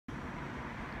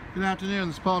Good afternoon,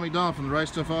 this is Paul McDonald from the Right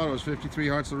Stuff Autos, 53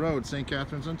 Hartsel Road, St.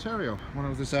 Catharines, Ontario. One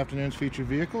of this afternoon's featured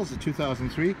vehicles, the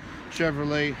 2003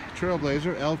 Chevrolet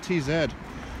TrailBlazer LTZ.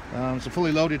 It's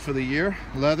fully loaded for the year,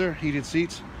 leather, heated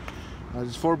seats.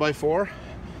 It's 4x4.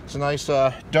 It's a nice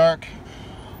dark,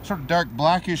 sort of dark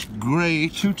blackish gray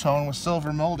two-tone with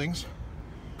silver moldings.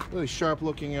 Really sharp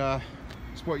looking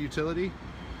sport utility.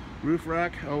 Roof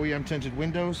rack, OEM tinted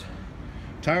windows.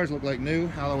 Tires look like new,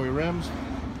 alloy rims.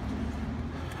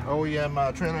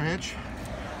 OEM trailer hitch.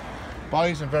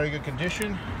 Body's in very good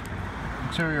condition.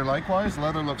 Interior likewise.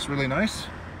 Leather looks really nice.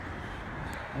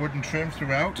 Wooden trim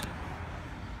throughout.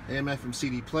 AM/FM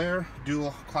CD player.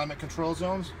 Dual climate control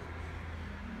zones.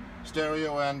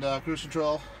 Stereo and cruise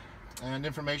control and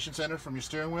information center from your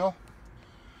steering wheel.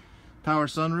 Power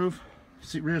sunroof.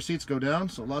 Rear seats go down,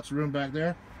 so lots of room back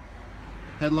there.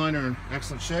 Headliner in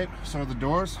excellent shape. Some of the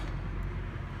doors.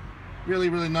 Really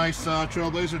nice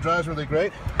TrailBlazer, drives really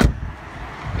great.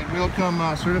 It will come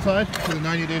certified with a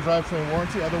 90-day drivetrain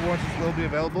warranty. Other warranties will be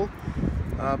available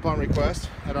upon request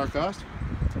at our cost.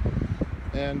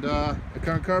 And a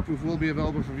current car proof will be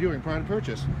available for viewing prior to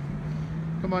purchase.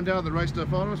 Come on down to the Right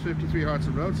Stuff Autos, 53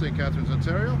 Hartsel Road, St. Catharines,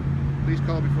 Ontario. Please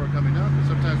call before coming down, because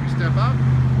sometimes we step out.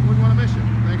 Wouldn't want to miss you.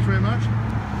 Thanks very much.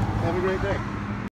 Have a great day.